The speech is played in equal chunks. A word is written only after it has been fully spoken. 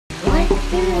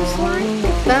Life is like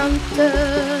a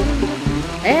fountain,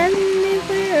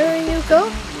 anywhere you go.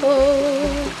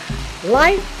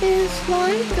 Life is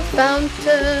like a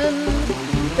fountain,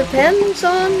 depends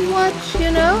on what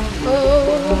you know.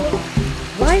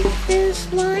 Life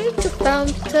is like a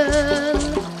fountain,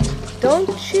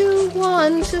 don't you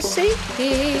want to see?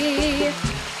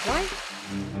 Life.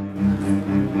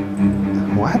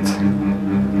 What?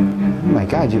 Oh my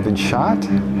God, you've been shot?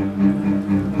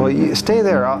 Well, you stay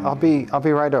there. I'll be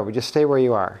right over. Just stay where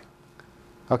you are.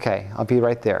 Okay, I'll be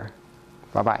right there.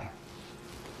 Bye-bye.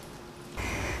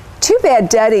 Too bad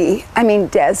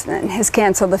Desmond has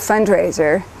canceled the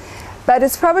fundraiser, but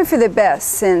it's probably for the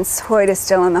best since Hoyt is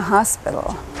still in the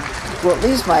hospital. Well, at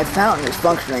least my fountain is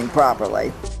functioning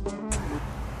properly.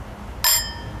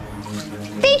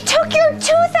 They took your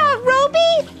tooth out,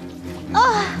 Robie!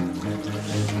 Ugh.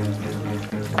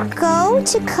 Go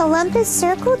to Columbus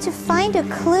Circle to find a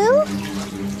clue?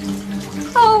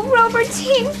 Oh,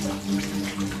 Robertine,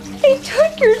 they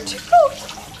took your tooth.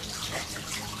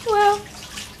 Well,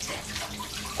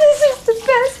 this is the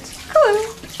best clue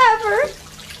ever.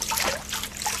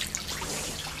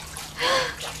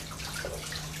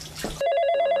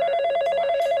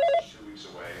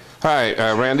 Hi,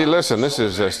 Randy, listen, this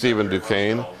is Stephen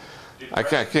Duquesne. I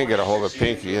can't get a hold of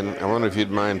Pinkie, and I wonder if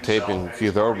you'd mind taping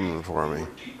Keith Oberman for me.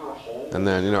 And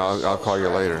then, you know, I'll call you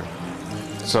later.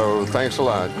 So, thanks a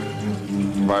lot.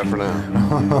 Bye for now.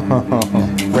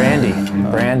 Randy,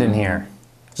 Brandon here.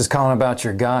 Just calling about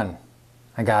your gun.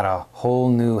 I got a whole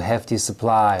new hefty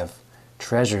supply of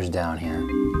treasures down here.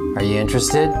 Are you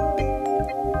interested?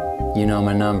 You know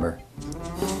my number.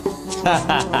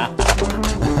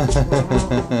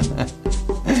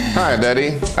 Hi,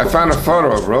 Daddy. I found a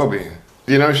photo of Robie.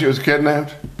 Do you know she was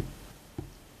kidnapped?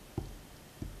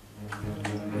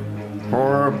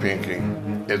 Poor Pinkie.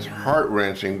 It's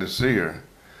heart-wrenching to see her.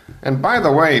 And by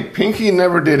the way, Pinkie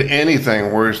never did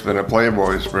anything worse than a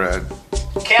Playboy spread.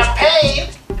 Campaign?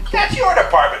 That's your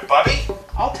department, Bubby.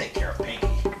 I'll take care of Pinkie.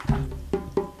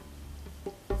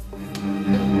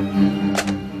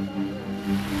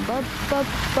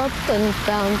 Bubbling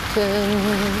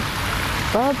fountain,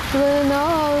 bubbling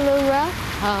all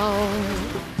around,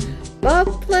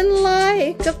 bubbling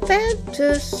like a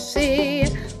fantasy.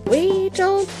 We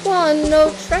don't want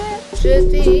no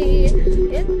tragedy.